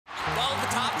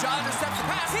Ja intercepts the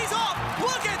pass. He's off.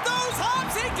 Look at those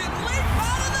hops. He can leap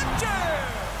out of the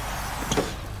gym.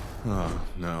 Oh,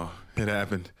 no. It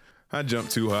happened. I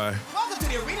jumped too high. Welcome to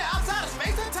the arena outside of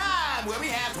space and time, where we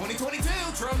have 2022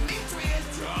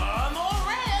 Demetrius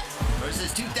Morant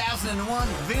versus 2001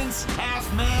 Vince,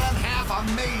 half man, half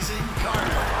amazing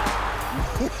Carter.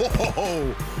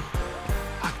 Whoa!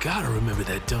 I gotta remember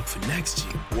that dunk for next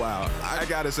year. Wow, I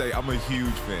gotta say, I'm a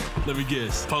huge fan. Let me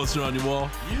guess, poster on your wall?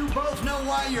 You both know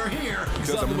why you're here.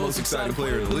 Because I'm the most exciting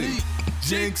player in the league.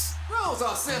 Jinx! Rules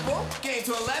are simple. Game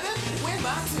to 11, win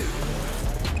by 2.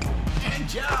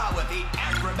 And Ja with the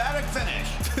acrobatic finish.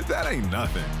 That ain't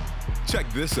nothing. Check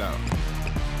this out.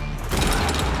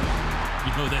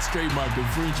 You know, that's trademark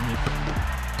infringement.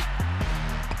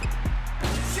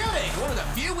 Shooting, one of the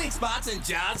few weak spots in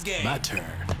Ja's game. My turn.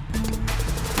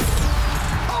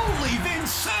 Holy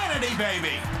Vinsanity,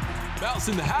 baby! Bounce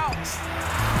in the house.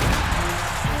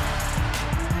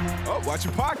 Oh, watch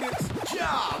your pockets.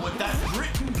 Ja with that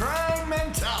grit and grind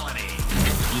mentality.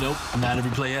 You know, not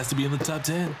every play has to be in the top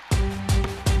 10.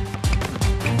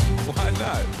 Why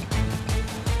not?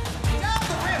 Down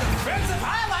the rim, defensive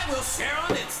highlight we'll share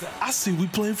on Insta. I see we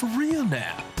playing for real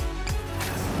now.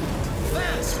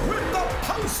 Vince with the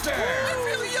poster. I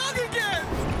feel young again.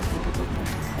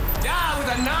 Ja with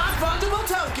a non-fungible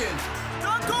token.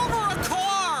 Dunk over a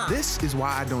car. This is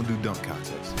why I don't do dunk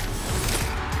contests.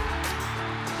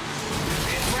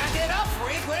 It's racket up,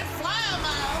 frequent flyer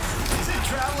miles. Is it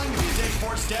traveling if you take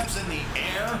 4 steps in the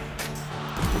air?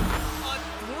 A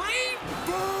 3?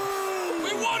 Boom!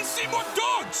 We want to see more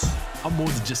dunks. I'm more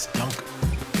than just a dunker.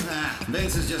 Nah,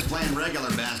 Vince is just playing regular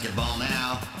basketball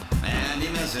now. And he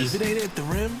misses. If it ain't at the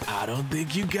rim, I don't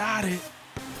think you got it.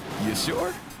 You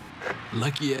sure?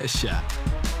 Lucky ass shot.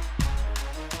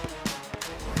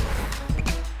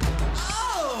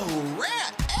 Oh,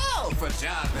 rat L for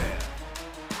Ja there.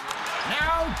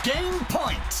 Now game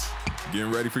point.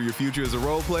 Getting ready for your future as a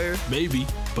role player? Maybe,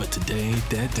 but today ain't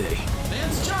that day.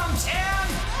 Vince jumps in.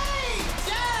 Hey,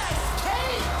 just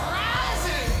keep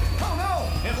rising. Oh no,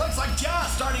 it looks like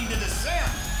Ja's starting to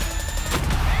descend.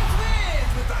 And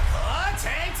wins with the clutch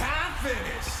hang time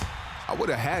finish. I would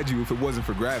have had you if it wasn't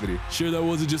for gravity. Sure that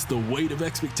wasn't just the weight of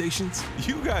expectations?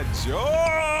 You got joy!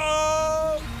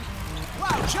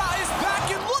 Wow, Ja is back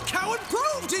and look how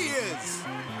improved he is.